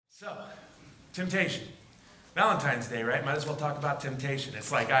So, temptation. Valentine's Day, right? Might as well talk about temptation.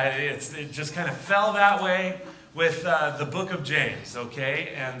 It's like it just kind of fell that way with the book of James,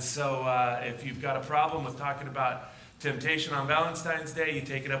 okay? And so if you've got a problem with talking about temptation on Valentine's Day, you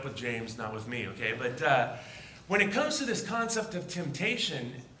take it up with James, not with me, okay? But when it comes to this concept of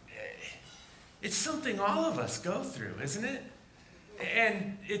temptation, it's something all of us go through, isn't it?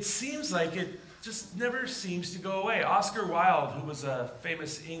 And it seems like it just never seems to go away. Oscar Wilde, who was a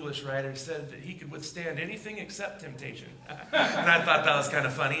famous English writer, said that he could withstand anything except temptation. And I thought that was kind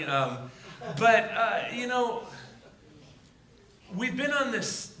of funny. We've been on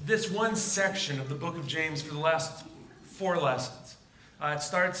this one section of the book of James for the last 4 lessons. It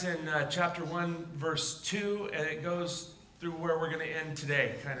starts in chapter 1, verse 2, and it goes through where we're going to end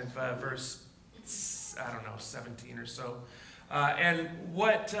today, kind of verse, 17 or so.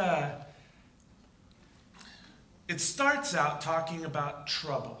 It starts out talking about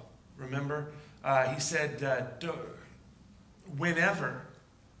trouble. Remember? He said, whenever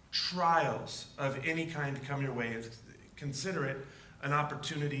trials of any kind come your way, consider it an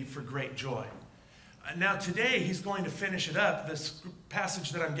opportunity for great joy. Now today, he's going to finish it up. This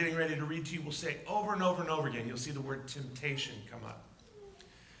passage that I'm getting ready to read to you will say over and over and over again, you'll see the word temptation come up.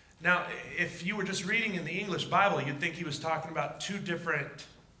 Now, if you were just reading in the English Bible, you'd think he was talking about 2 different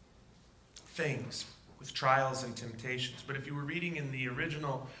things, with trials and temptations. But if you were reading in the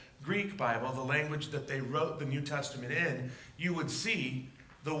original Greek Bible, the language that they wrote the New Testament in, you would see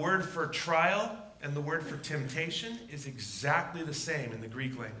the word for trial and the word for temptation is exactly the same in the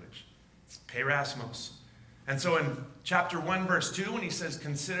Greek language. It's perasmos. And so in chapter 1, verse 2, when he says,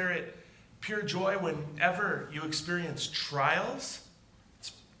 consider it pure joy whenever you experience trials,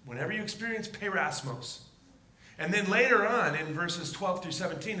 whenever you experience perasmos. And then later on in verses 12 through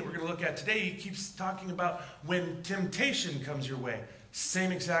 17 that we're going to look at today, he keeps talking about when temptation comes your way.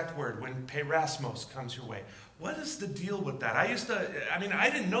 Same exact word, when perasmos comes your way. What is the deal with that? I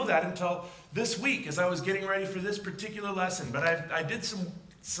didn't know that until this week as I was getting ready for this particular lesson. But I did some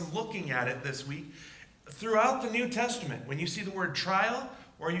looking at it this week. Throughout the New Testament, when you see the word trial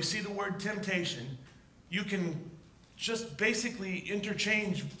or you see the word temptation, you can just basically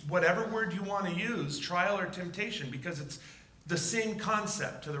interchange whatever word you want to use, trial or temptation, because it's the same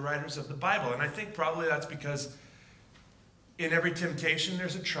concept to the writers of the Bible. And I think probably that's because in every temptation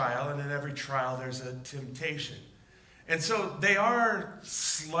there's a trial, and in every trial there's a temptation. And so they are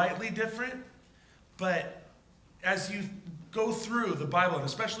slightly different, but as you go through the Bible, and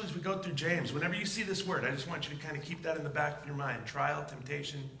especially as we go through James, whenever you see this word, I just want you to kind of keep that in the back of your mind. Trial,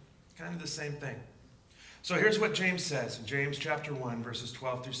 temptation, kind of the same thing. So here's what James says in James chapter 1, verses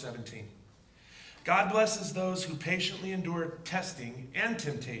 12 through 17. God blesses those who patiently endure testing and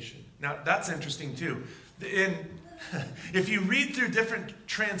temptation. Now, that's interesting too. If you read through different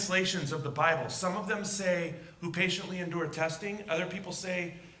translations of the Bible, some of them say who patiently endure testing. Other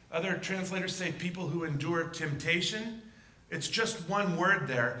translators say people who endure temptation. It's just one word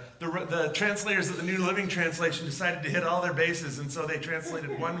there. The translators of the New Living Translation decided to hit all their bases, and so they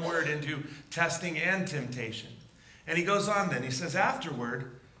translated one word into testing and temptation. And he goes on then. He says,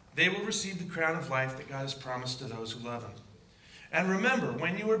 afterward, they will receive the crown of life that God has promised to those who love him. And remember,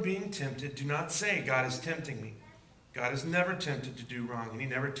 when you are being tempted, do not say, God is tempting me. God is never tempted to do wrong, and he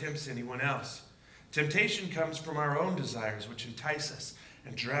never tempts anyone else. Temptation comes from our own desires, which entice us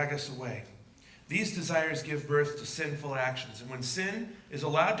and drag us away. These desires give birth to sinful actions, and when sin is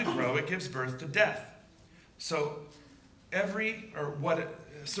allowed to grow, it gives birth to death. So don't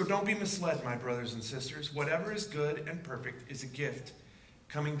be misled, my brothers and sisters. Whatever is good and perfect is a gift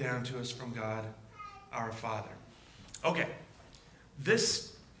coming down to us from God, our Father. Okay,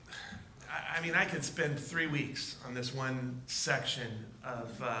 I could spend 3 weeks on this one section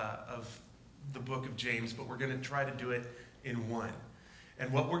of the book of James, but we're going to try to do it in one. And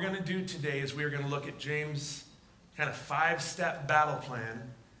what we're going to do today is we're going to look at James' kind of 5-step battle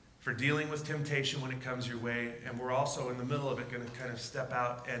plan for dealing with temptation when it comes your way. And we're also in the middle of it going to kind of step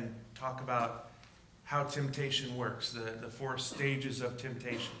out and talk about how temptation works, the 4 stages of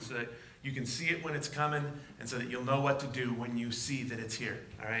temptation, so that you can see it when it's coming and so that you'll know what to do when you see that it's here.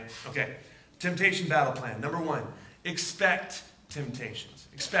 All right? Okay. Temptation battle plan. Number 1, expect temptations.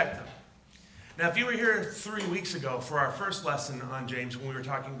 Expect them. Now, if you were here 3 weeks ago for our first lesson on James, when we were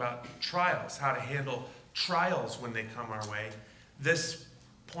talking about trials, how to handle trials when they come our way, this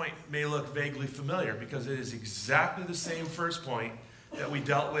point may look vaguely familiar because it is exactly the same first point that we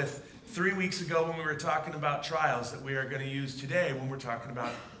dealt with 3 weeks ago when we were talking about trials that we are going to use today when we're talking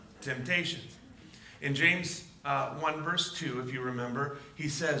about temptations. In James 1 verse 2, if you remember, he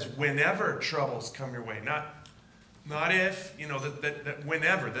says, whenever troubles come your way, not Not if, that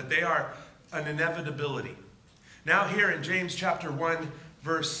whenever, that they are an inevitability. Now here in James chapter 1,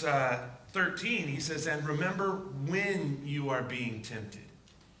 verse 13, he says, and remember when you are being tempted.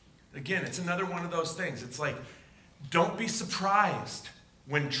 Again, it's another one of those things. It's like, don't be surprised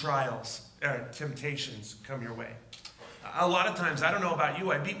when trials, temptations come your way. A lot of times, I don't know about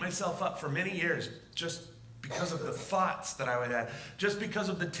you, I beat myself up for many years just because of the thoughts that I would have, just because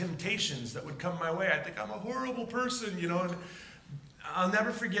of the temptations that would come my way. I think I'm a horrible person, and I'll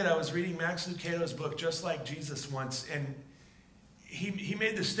never forget, I was reading Max Lucado's book, Just Like Jesus, once, and he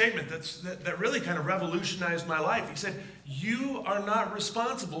made this statement that really kind of revolutionized my life. He said, you are not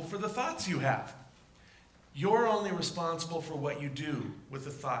responsible for the thoughts you have. You're only responsible for what you do with the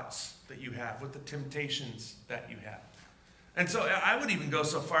thoughts that you have, with the temptations that you have. And so I would even go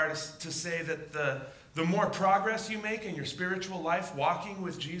so far to say that the more progress you make in your spiritual life, walking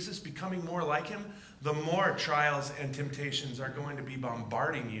with Jesus, becoming more like him, the more trials and temptations are going to be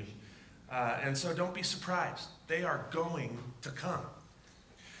bombarding you. And so don't be surprised. They are going to come.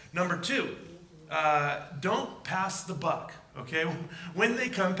 Number 2, don't pass the buck. Okay, when they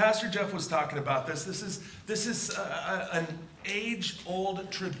come, Pastor Jeff was talking about this. This is an age-old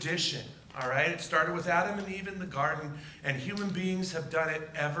tradition. All right, it started with Adam and Eve in the garden, and human beings have done it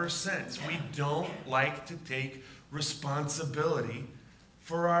ever since. We don't like to take responsibility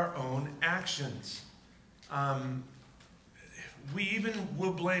for our own actions. We even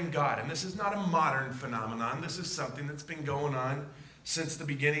will blame God, and this is not a modern phenomenon. This is something that's been going on since the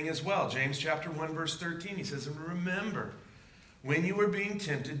beginning as well. James chapter 1, verse 13, he says, and remember, when you are being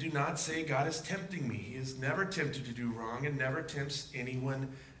tempted, do not say, God is tempting me. He is never tempted to do wrong and never tempts anyone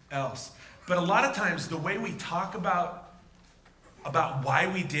else. But a lot of times, the way we talk about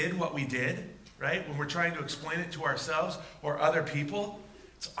why we did what we did, right, when we're trying to explain it to ourselves or other people,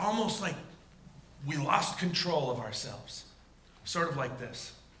 it's almost like we lost control of ourselves. Sort of like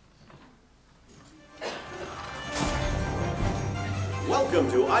this.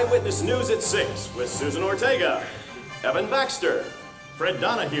 Welcome to Eyewitness News at 6 with Susan Ortega, Evan Baxter, Fred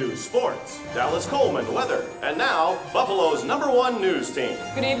Donahue, sports, Dallas Coleman, weather, and now, Buffalo's #1 news team.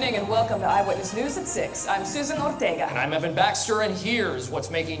 Good evening and welcome to Eyewitness News at 6. I'm Susan Ortega. And I'm Evan Baxter, and here's what's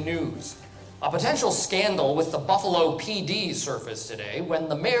making news. A potential scandal with the Buffalo PD surfaced today when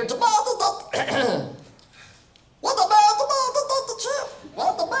the mayor demanded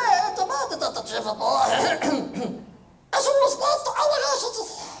that the chief as a response to allegations.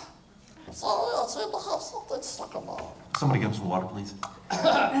 Sorry, I seem to have something stuck in my... Somebody get some water, please.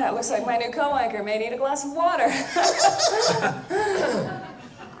 It looks like my new co-anchor may need a glass of water.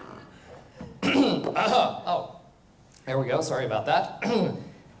 Oh, there we go. Sorry about that.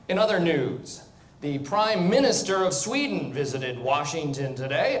 In other news, the Prime Minister of Sweden visited Washington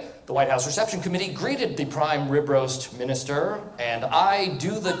today. The White House Reception Committee greeted the Prime Rib Roast Minister, and I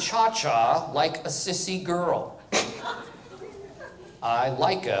do the cha-cha like a sissy girl. I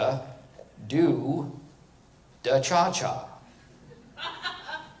like a do the cha-cha.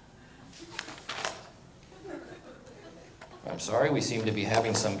 I'm sorry, we seem to be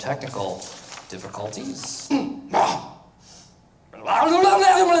having some technical difficulties. And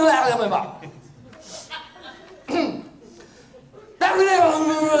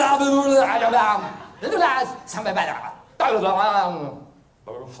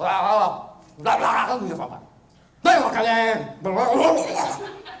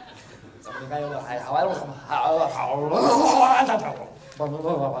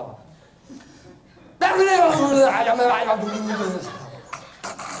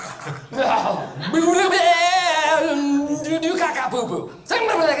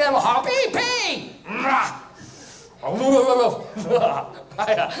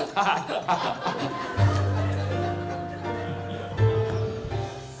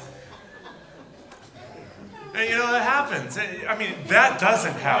that happens. I mean, that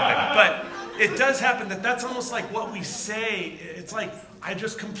doesn't happen, but it does happen that's almost like what we say. It's like, I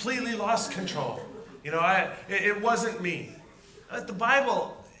just completely lost control. It wasn't me. The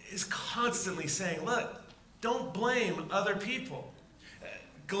Bible is constantly saying, look, don't blame other people.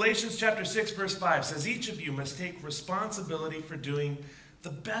 Galatians chapter 6, verse 5 says, each of you must take responsibility for doing the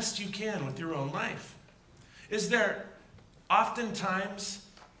best you can with your own life. Is there oftentimes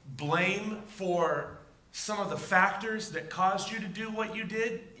blame for some of the factors that caused you to do what you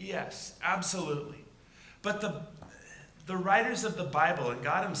did? Yes, absolutely. But the writers of the Bible and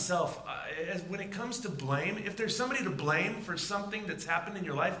God himself, when it comes to blame, if there's somebody to blame for something that's happened in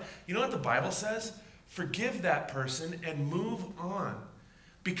your life, you know what the Bible says? Forgive that person and move on.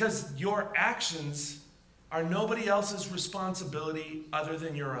 Because your actions are nobody else's responsibility other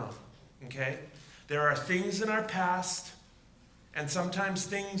than your own. Okay? There are things in our past, and sometimes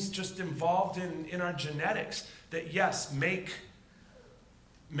things just involved in our genetics that, yes, make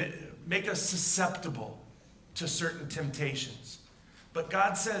us susceptible to certain temptations. But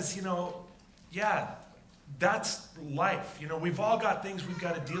God says, yeah, that's life. We've all got things we've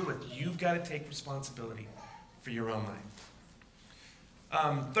got to deal with. You've got to take responsibility for your own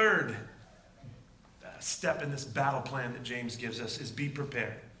life. Third step in this battle plan that James gives us is be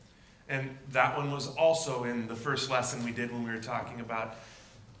prepared. And that one was also in the first lesson we did when we were talking about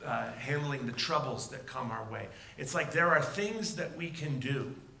handling the troubles that come our way. It's like there are things that we can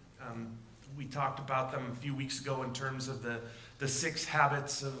do. We talked about them a few weeks ago in terms of the 6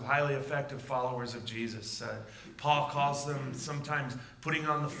 habits of highly effective followers of Jesus. Paul calls them sometimes putting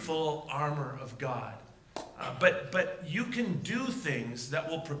on the full armor of God. But you can do things that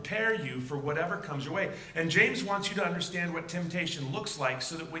will prepare you for whatever comes your way. And James wants you to understand what temptation looks like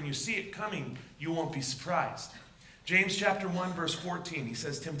so that when you see it coming, you won't be surprised. James chapter 1, verse 14, he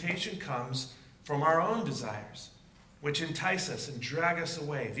says, temptation comes from our own desires, which entice us and drag us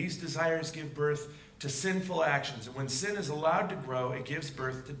away. These desires give birth to sinful actions. And when sin is allowed to grow, it gives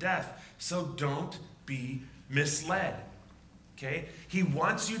birth to death. So don't be misled. Okay? He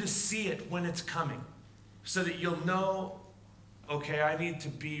wants you to see it when it's coming so that you'll know, okay, I need to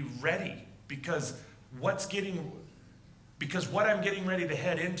be ready because what I'm getting ready to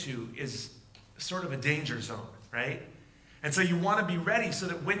head into is sort of a danger zone, right? And so you want to be ready so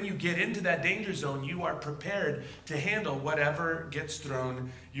that when you get into that danger zone, you are prepared to handle whatever gets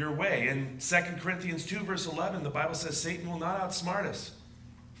thrown your way. In 2 Corinthians 2, verse 11, the Bible says, Satan will not outsmart us,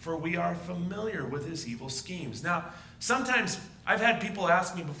 for we are familiar with his evil schemes. Now, sometimes I've had people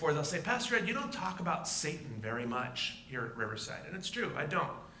ask me before, they'll say, Pastor Ed, you don't talk about Satan very much here at Riverside. And it's true, I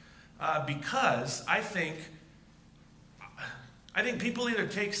don't. Because I think people either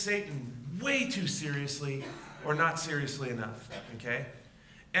take Satan way too seriously or not seriously enough, okay?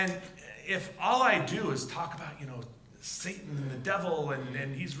 And if all I do is talk about, Satan and the devil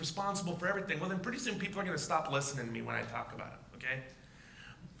and he's responsible for everything, well, then pretty soon people are going to stop listening to me when I talk about him, okay?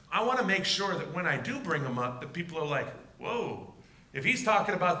 I want to make sure that when I do bring him up, that people are like, whoa, if he's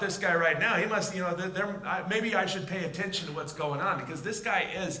talking about this guy right now, he must, maybe I should pay attention to what's going on because this guy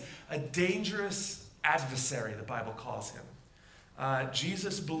is a dangerous adversary, the Bible calls him.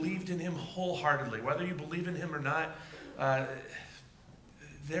 Jesus believed in him wholeheartedly. Whether you believe in him or not,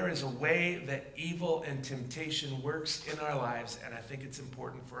 there is a way that evil and temptation works in our lives, and I think it's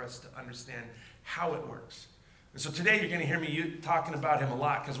important for us to understand how it works. And so today you're going to hear me talking about him a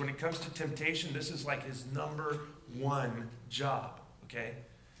lot, because when it comes to temptation, this is like his number one job, okay?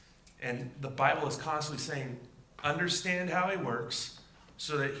 And the Bible is constantly saying, understand how he works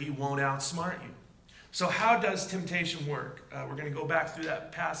so that he won't outsmart you. So how does temptation work? We're going to go back through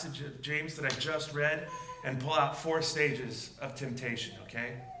that passage of James that I just read and pull out 4 stages of temptation,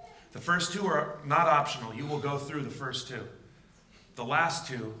 okay? The first 2 are not optional. You will go through the first 2. The last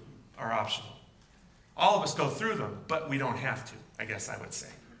 2 are optional. All of us go through them, but we don't have to, I guess I would say.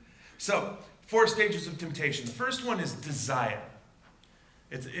 So, 4 stages of temptation. The first one is desire.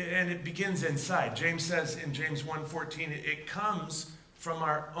 And it begins inside. James says in James 1:14, it comes from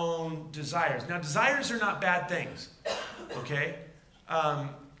our own desires. Now, desires are not bad things, okay? I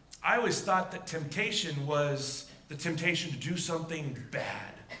always thought that temptation was the temptation to do something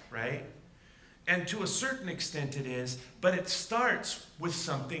bad, right? And to a certain extent it is, but it starts with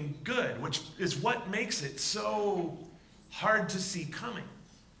something good, which is what makes it so hard to see coming.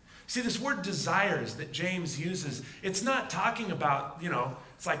 See, this word desires that James uses, it's not talking about,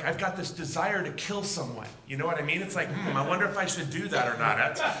 it's like I've got this desire to kill someone. You know what I mean? It's like, I wonder if I should do that or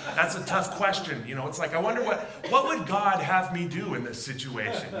not. That's a tough question. It's like, I wonder what would God have me do in this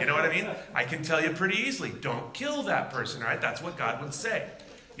situation? You know what I mean? I can tell you pretty easily, don't kill that person, right? That's what God would say.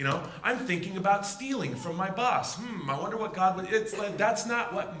 I'm thinking about stealing from my boss. I wonder what God would, it's like, that's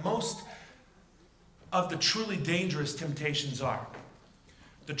not what most of the truly dangerous temptations are.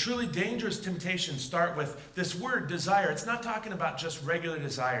 The truly dangerous temptations start with this word desire. It's not talking about just regular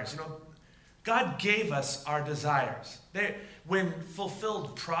desires. God gave us our desires. When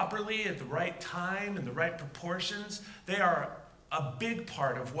fulfilled properly at the right time and the right proportions, they are a big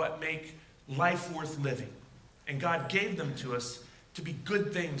part of what make life worth living. And God gave them to us to be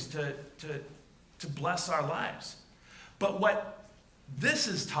good things, to bless our lives. But what this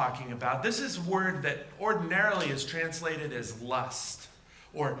is talking about, this is a word that ordinarily is translated as lust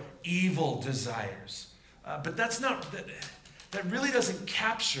or evil desires. But that really doesn't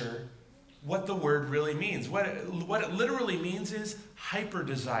capture what the word really means. What it literally means is hyper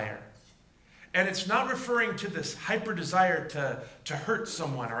desire. And it's not referring to this hyper desire to hurt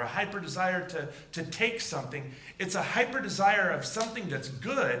someone or a hyper desire to take something. It's a hyper desire of something that's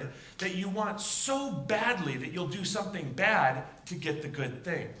good that you want so badly that you'll do something bad to get the good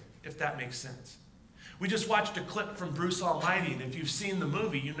thing, if that makes sense. We just watched a clip from Bruce Almighty, and if you've seen the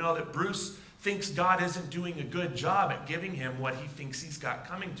movie, you know that Bruce thinks God isn't doing a good job at giving him what he thinks he's got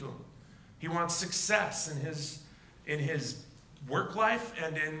coming to him. He wants success in his work life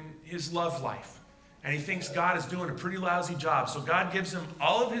and in his love life. And he thinks God is doing a pretty lousy job. So God gives him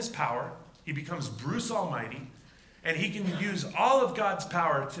all of his power. He becomes Bruce Almighty. And he can use all of God's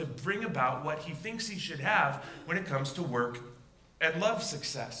power to bring about what he thinks he should have when it comes to work and love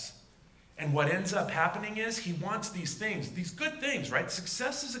success. And what ends up happening is he wants these things, these good things, right?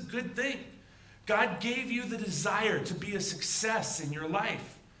 Success is a good thing. God gave you the desire to be a success in your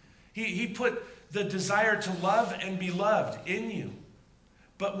life. He put the desire to love and be loved in you.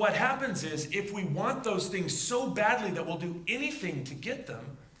 But what happens is, if we want those things so badly that we'll do anything to get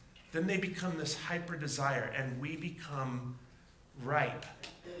them, then they become this hyper desire, and we become ripe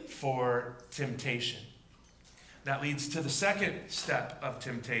for temptation. That leads to the second step of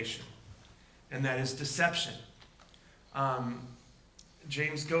temptation, and that is deception.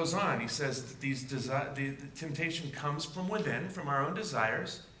 James goes on. He says that the temptation comes from within, from our own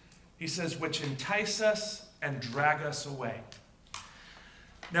desires. He says, which entice us and drag us away.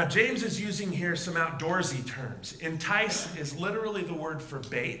 Now, James is using here some outdoorsy terms. Entice is literally the word for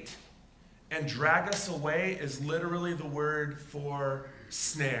bait, and drag us away is literally the word for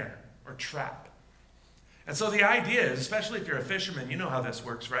snare or trap. And so the idea is, especially if you're a fisherman, you know how this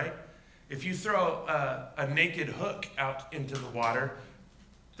works, right? If you throw a naked hook out into the water,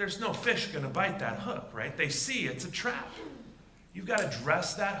 there's no fish going to bite that hook, right? They see it's a trap. You've got to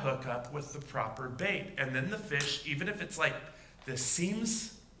dress that hook up with the proper bait. And then the fish, even if it's like, this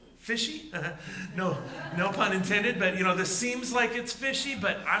seems fishy, no pun intended, but this seems like it's fishy,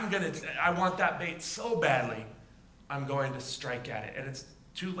 but I want that bait so badly, I'm going to strike at it. And it's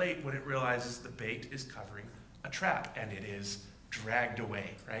too late when it realizes the bait is covering a trap, and it is dragged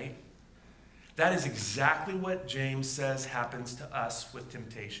away, right? That is exactly what James says happens to us with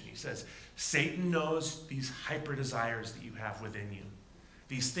temptation. He says, Satan knows these hyper desires that you have within you.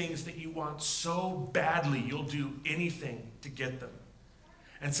 These things that you want so badly, you'll do anything to get them.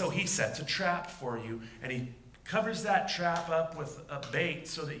 And so he sets a trap for you, and he covers that trap up with a bait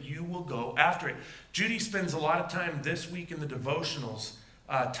so that you will go after it. Judy spends a lot of time this week in the devotionals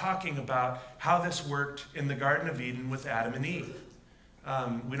talking about how this worked in the Garden of Eden with Adam and Eve.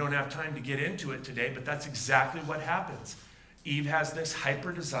 We don't have time to get into it today, but that's exactly what happens. Eve has this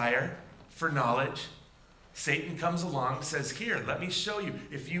hyper desire for knowledge. Satan comes along and says, here, let me show you.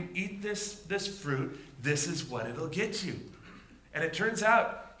 If you eat this fruit, this is what it'll get you. And it turns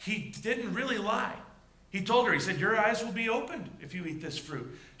out he didn't really lie. He told her, he said, your eyes will be opened if you eat this fruit.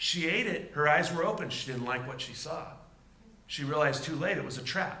 She ate it. Her eyes were open. She didn't like what she saw. She realized too late it was a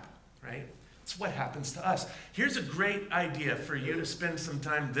trap, right? It's what happens to us. Here's a great idea for you to spend some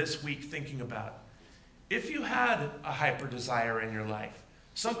time this week thinking about. If you had a hyper desire in your life,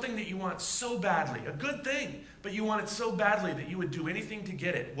 something that you want so badly, a good thing, but you want it so badly that you would do anything to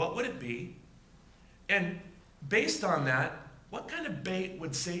get it, what would it be? And based on that, what kind of bait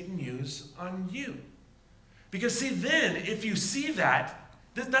would Satan use on you? Because see, then, if you see that,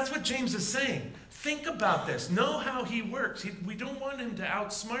 that's what James is saying. Think about this. Know how he works. We don't want him to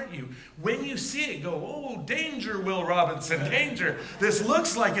outsmart you. When you see it, go, oh, danger, Will Robinson, danger. This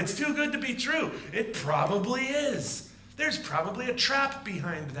looks like it's too good to be true. It probably is. There's probably a trap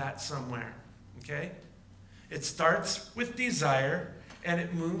behind that somewhere, okay? It starts with desire, and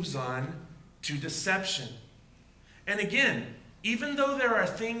it moves on to deception. And again, even though there are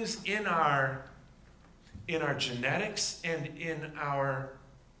things in our genetics and in our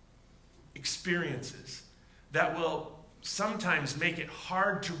experiences that will sometimes make it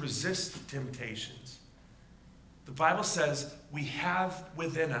hard to resist temptations, the Bible says we have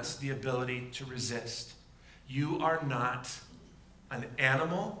within us the ability to resist. You are not an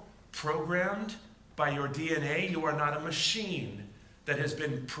animal programmed by your DNA. You are not a machine that has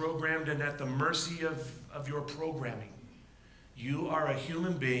been programmed and at the mercy of your programming. You are a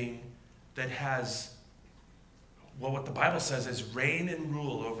human being that has, well, what the Bible says is reign and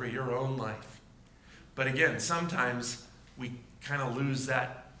rule over your own life. But again, sometimes we kind of lose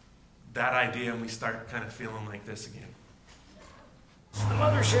that idea and we start kind of feeling like this again. The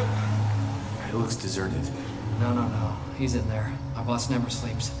mothership. It looks deserted. No. He's in there. My boss never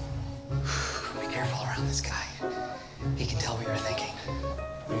sleeps. Be careful around this guy. He can tell what you're thinking.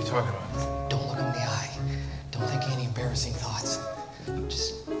 What are you talking about? Don't look him in the eye. Don't think any embarrassing thoughts.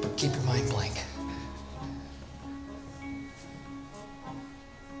 Just keep your mind blank.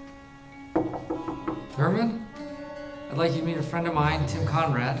 like you'd meet a friend of mine, Tim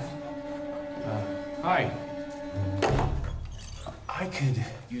Conrad. Hi. I could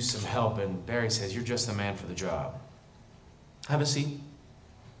use some help, and Barry says you're just the man for the job. Have a seat.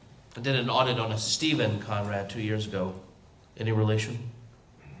 I did an audit on a Stephen Conrad 2 years ago. Any relation?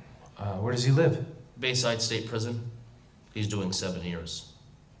 Where does he live? Bayside State Prison. He's doing 7 years.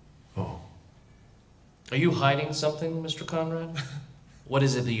 Oh. Are you hiding something, Mr. Conrad? What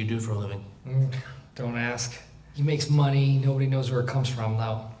is it that you do for a living? Don't ask. He makes money. Nobody knows where it comes from,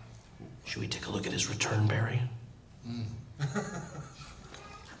 though. Should we take a look at his return, Barry?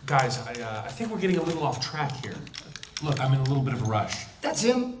 Guys, I think we're getting a little off track here. Look, I'm in a little bit of a rush. That's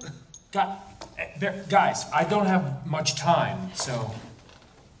him. Guys, I don't have much time, so...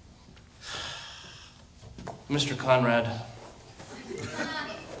 Mr. Conrad,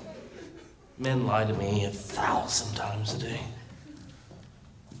 men lie to me 1,000 times a day.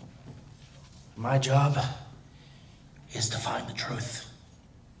 My job is to find the truth.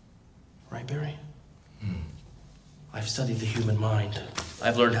 Right, Barry? I've studied the human mind.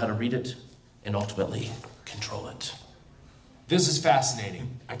 I've learned how to read it and ultimately control it. This is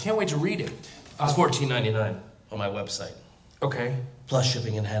fascinating. I can't wait to read it. It's $14.99 on my website, Okay. plus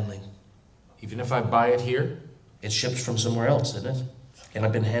shipping and handling. Even if I buy it here? It's shipped from somewhere else, isn't it? And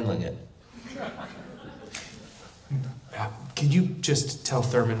I've been handling it. Could you just tell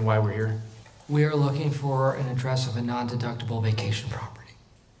Thurman why we're here? We are looking for an address of a non-deductible vacation property.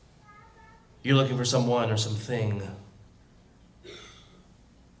 You're looking for someone or something.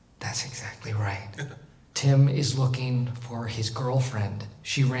 That's exactly right. Tim is looking for his girlfriend.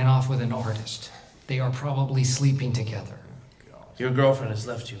 She ran off with an artist. They are probably sleeping together. Your girlfriend has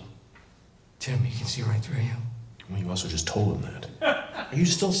left you. Tim, you can see right through you. Well, you also just told him that. Are you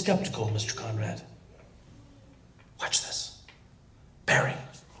still skeptical, Mr. Conrad? Watch this. Barry.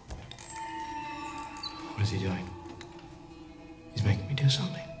 What is he doing? He's making me do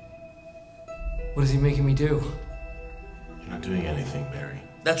something. What is he making me do? You're not doing anything, Barry.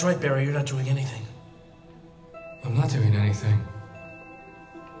 That's right, Barry. You're not doing anything. I'm not doing anything.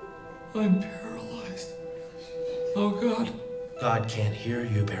 I'm paralyzed. Oh, God. God can't hear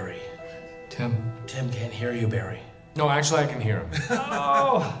you, Barry. Tim. Tim can't hear you, Barry. No, actually, I can hear him.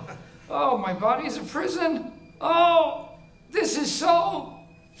 Oh, my body is a prison. Oh, this is so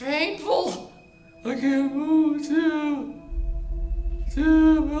painful. I can't move, Tim.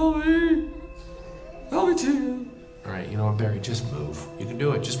 Tim, help me. Help me, Tim. All right, you know what, Barry? Just move. You can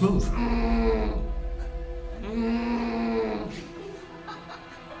do it. Just move.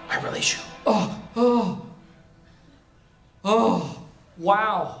 I release you. Oh,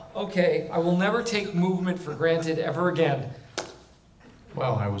 wow. Okay, I will never take movement for granted ever again.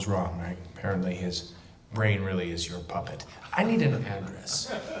 Well, I was wrong. Apparently his brain really is your puppet. I need an address.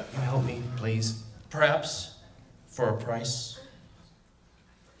 Can you help me, please? Perhaps for a price.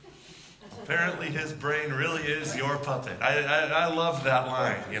 Apparently his brain really is your puppet. I love that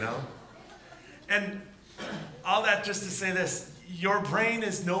line, you know? And all that just to say this, your brain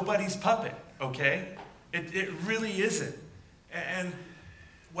is nobody's puppet, okay? It really isn't. And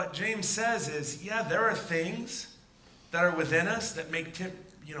what James says is, yeah, there are things that are within us that make,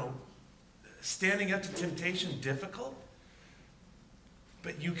 standing up to temptation difficult,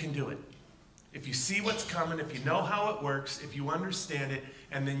 but you can do it. If you see what's coming, if you know how it works, if you understand it,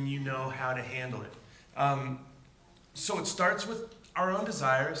 and then you know how to handle it. So it starts with our own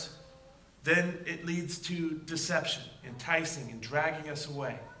desires, then it leads to deception, enticing, and dragging us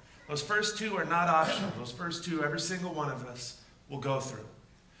away. Those first two are not optional. Those first two, every single one of us will go through.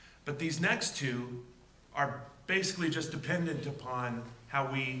 But these next two are basically just dependent upon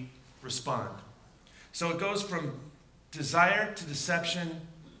how we respond. So it goes from desire to deception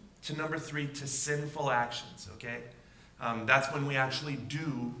to number 3, to sinful actions, okay? That's when we actually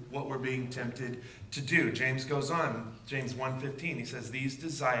do what we're being tempted to do. James goes on, James 1:15, he says, these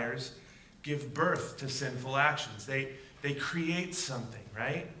desires give birth to sinful actions. They create something,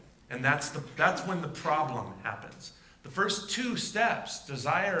 right? And that's when the problem happens. The first two steps,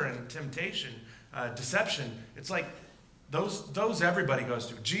 desire and temptation, deception, it's like those everybody goes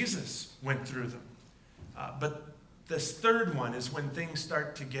through. Jesus went through them. But this third one is when things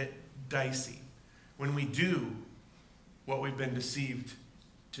start to get dicey, when we do what we've been deceived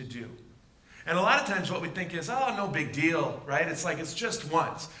to do. And a lot of times what we think is, oh, no big deal, right? It's like it's just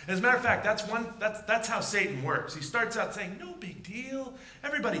once. As a matter of fact, that's how Satan works. He starts out saying, no big deal.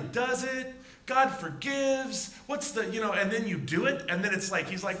 Everybody does it. God forgives. And then you do it, and then it's like,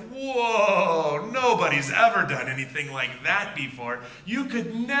 he's like, whoa, nobody's ever done anything like that before. You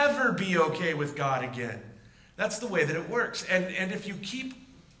could never be okay with God again. That's the way that it works. And if you keep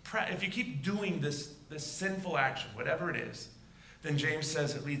doing this this sinful action, whatever it is, then James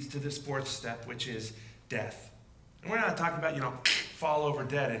says it leads to this fourth step, which is death. And we're not talking about, fall over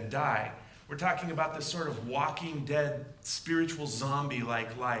dead and die. We're talking about this sort of walking dead, spiritual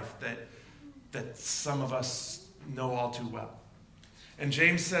zombie-like life that some of us know all too well. And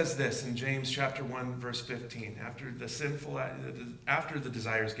James says this in James chapter 1, verse 15, after the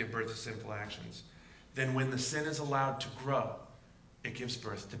desires give birth to sinful actions, then when the sin is allowed to grow, it gives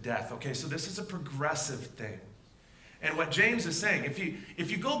birth to death. Okay, so this is a progressive thing. And what James is saying, if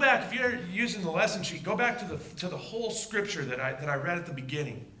you go back, if you're using the lesson sheet, go back to the whole scripture that I read at the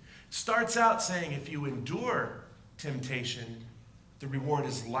beginning. It starts out saying, if you endure temptation, the reward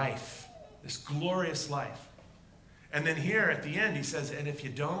is life, this glorious life. And then here at the end, he says, and if you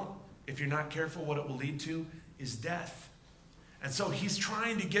don't, if you're not careful, what it will lead to is death. And so he's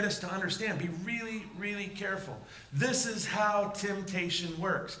trying to get us to understand, be really, really careful. This is how temptation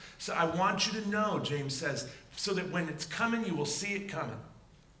works. So I want you to know, James says, so that when it's coming, you will see it coming.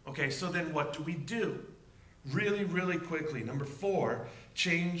 Okay, so then what do we do? Really, really quickly. Number 4,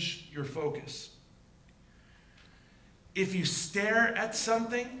 change your focus. If you stare at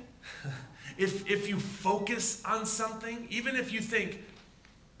something, if you focus on something, even if you think,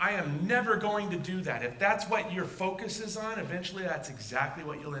 I am never going to do that. If that's what your focus is on, eventually that's exactly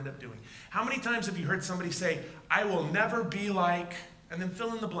what you'll end up doing. How many times have you heard somebody say, I will never be like, and then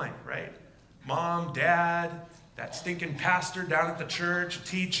fill in the blank, right? Mom, dad, that stinking pastor down at the church, a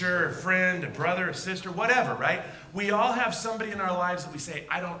teacher, a friend, a brother, a sister, whatever, right? We all have somebody in our lives that we say,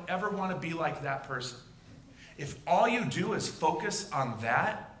 I don't ever want to be like that person. If all you do is focus on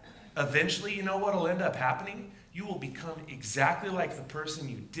that, eventually, you know what will end up happening? You will become exactly like the person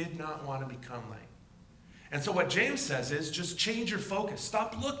you did not want to become like. And so what James says is just change your focus.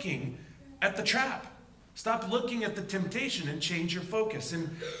 Stop looking at the trap. Stop looking at the temptation and change your focus. In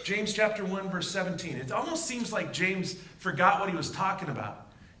James chapter 1, verse 17, it almost seems like James forgot what he was talking about.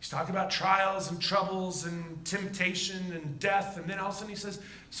 He's talking about trials and troubles and temptation and death. And then all of a sudden he says,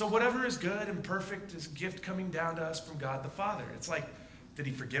 so whatever is good and perfect is a gift coming down to us from God the Father. It's like, did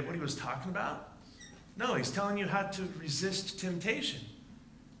he forget what he was talking about? No, he's telling you how to resist temptation.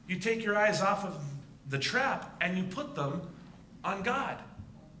 You take your eyes off of the trap and you put them on God.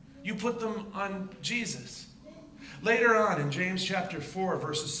 You put them on Jesus. Later on in James chapter 4,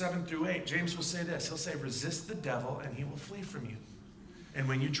 verses 7 through 8, James will say this. He'll say, resist the devil and he will flee from you. And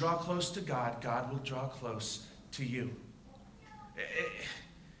when you draw close to God, God will draw close to you.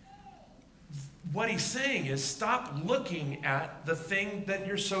 What he's saying is stop looking at the thing that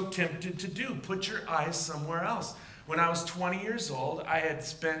you're so tempted to do. Put your eyes somewhere else. When I was 20 years old, I had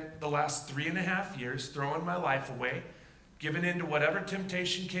spent the last 3.5 years throwing my life away, giving in to whatever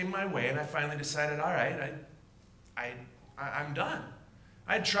temptation came my way, and I finally decided, all right, I'm done.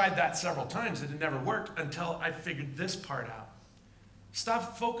 I had tried that several times. It had never worked until I figured this part out.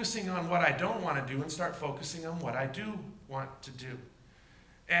 Stop focusing on what I don't want to do and start focusing on what I do want to do.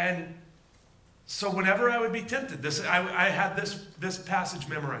 And so whenever I would be tempted, I had this passage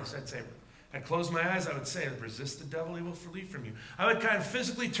memorized. I'd close my eyes, I would say, resist the devil, he will flee from you. I would kind of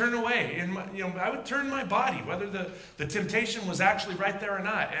physically turn away. I would turn my body, whether the temptation was actually right there or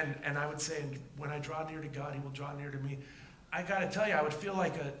not. And I would say, when I draw near to God, he will draw near to me. I got to tell you, I would feel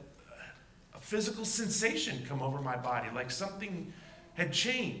like a physical sensation come over my body, like something had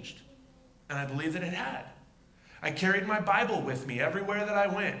changed. And I believe that it had. I carried my Bible with me everywhere that I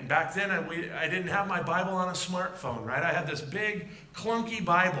went. And back then, I didn't have my Bible on a smartphone, right? I had this big, clunky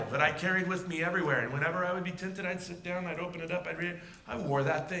Bible that I carried with me everywhere. And whenever I would be tempted, I'd sit down, I'd open it up, I'd read it. I wore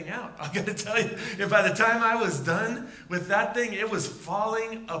that thing out. I got to tell you, if by the time I was done with that thing, it was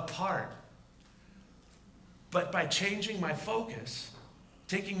falling apart. But by changing my focus,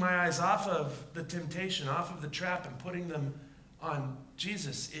 taking my eyes off of the temptation, off of the trap, and putting them on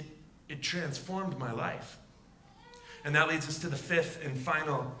Jesus, it transformed my life. And that leads us to the fifth and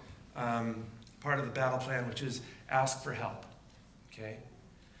final part of the battle plan, which is ask for help. Okay?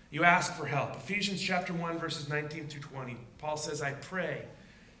 You ask for help. Ephesians chapter 1, verses 19 through 20. Paul says, I pray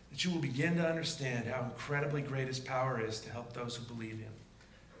that you will begin to understand how incredibly great his power is to help those who believe him.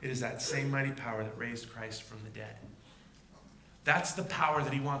 It is that same mighty power that raised Christ from the dead. That's the power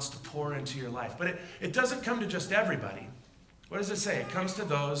that he wants to pour into your life. But it doesn't come to just everybody. What does it say? It comes to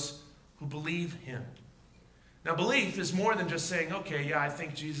those who believe him. Now, belief is more than just saying, okay, yeah, I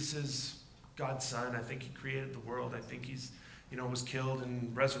think Jesus is God's son. I think he created the world. I think he's, was killed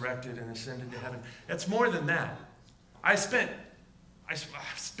and resurrected and ascended to heaven. It's more than that. I spent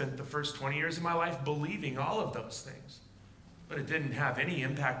the first 20 years of my life believing all of those things, but it didn't have any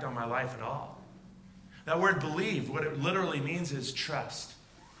impact on my life at all. That word believe, what it literally means is trust.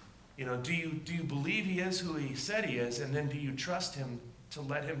 You know, do you believe he is who he said he is, and then do you trust him to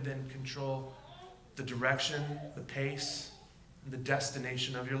let him then control the direction, the pace, the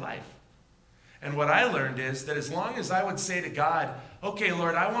destination of your life? And what I learned is that as long as I would say to God, okay,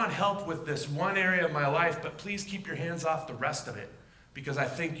 Lord, I want help with this one area of my life, but please keep your hands off the rest of it, because I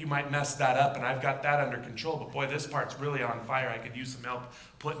think you might mess that up, and I've got that under control, but boy, this part's really on fire. I could use some help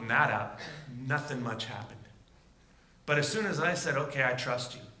putting that out. Nothing much happened. But as soon as I said, okay, I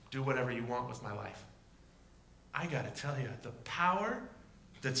trust you, do whatever you want with my life, I got to tell you, the power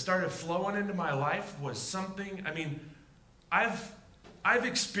that started flowing into my life was something. I mean, I've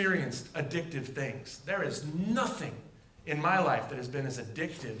experienced addictive things. There is nothing in my life that has been as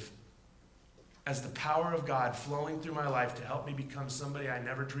addictive as the power of God flowing through my life to help me become somebody I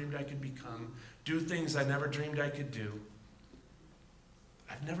never dreamed I could become, do things I never dreamed I could do.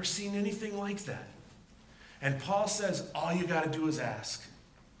 I've never seen anything like that. And Paul says, all you got to do is ask.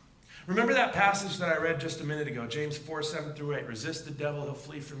 Remember that passage that I read just a minute ago, James 4:7-8. Resist the devil, he'll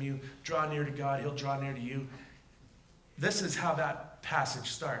flee from you. Draw near to God, he'll draw near to you. This is how that passage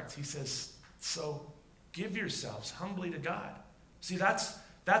starts. He says, so give yourselves humbly to God. See, that's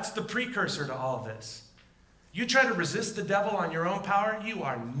the precursor to all of this. You try to resist the devil on your own power, you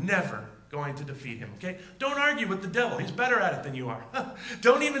are never going to defeat him, okay? Don't argue with the devil. He's better at it than you are.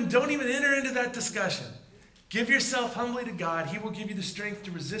 Don't even enter into that discussion. Give yourself humbly to God. He will give you the strength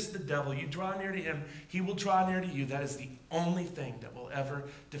to resist the devil. You draw near to him, he will draw near to you. That is the only thing that will ever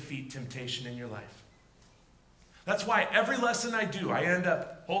defeat temptation in your life. That's why every lesson I do, I end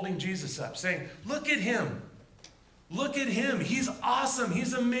up holding Jesus up, saying, look at him. Look at him. He's awesome.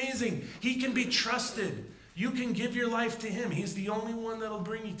 He's amazing. He can be trusted. You can give your life to him. He's the only one that'll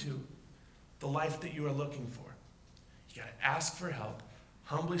bring you to the life that you are looking for. You got to ask for help,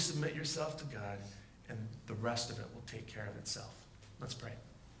 humbly submit yourself to God, and the rest of it will take care of itself. Let's pray.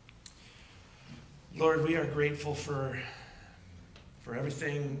 Lord, we are grateful for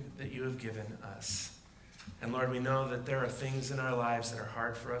everything that you have given us. And Lord, we know that there are things in our lives that are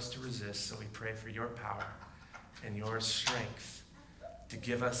hard for us to resist, so we pray for your power and your strength to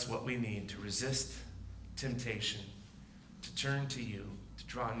give us what we need to resist temptation, to turn to you, to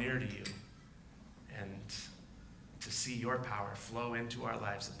draw near to you, and to see your power flow into our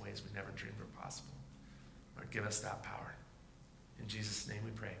lives in ways we never dreamed were possible. Lord, give us that power. In Jesus' name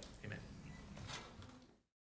we pray. Amen.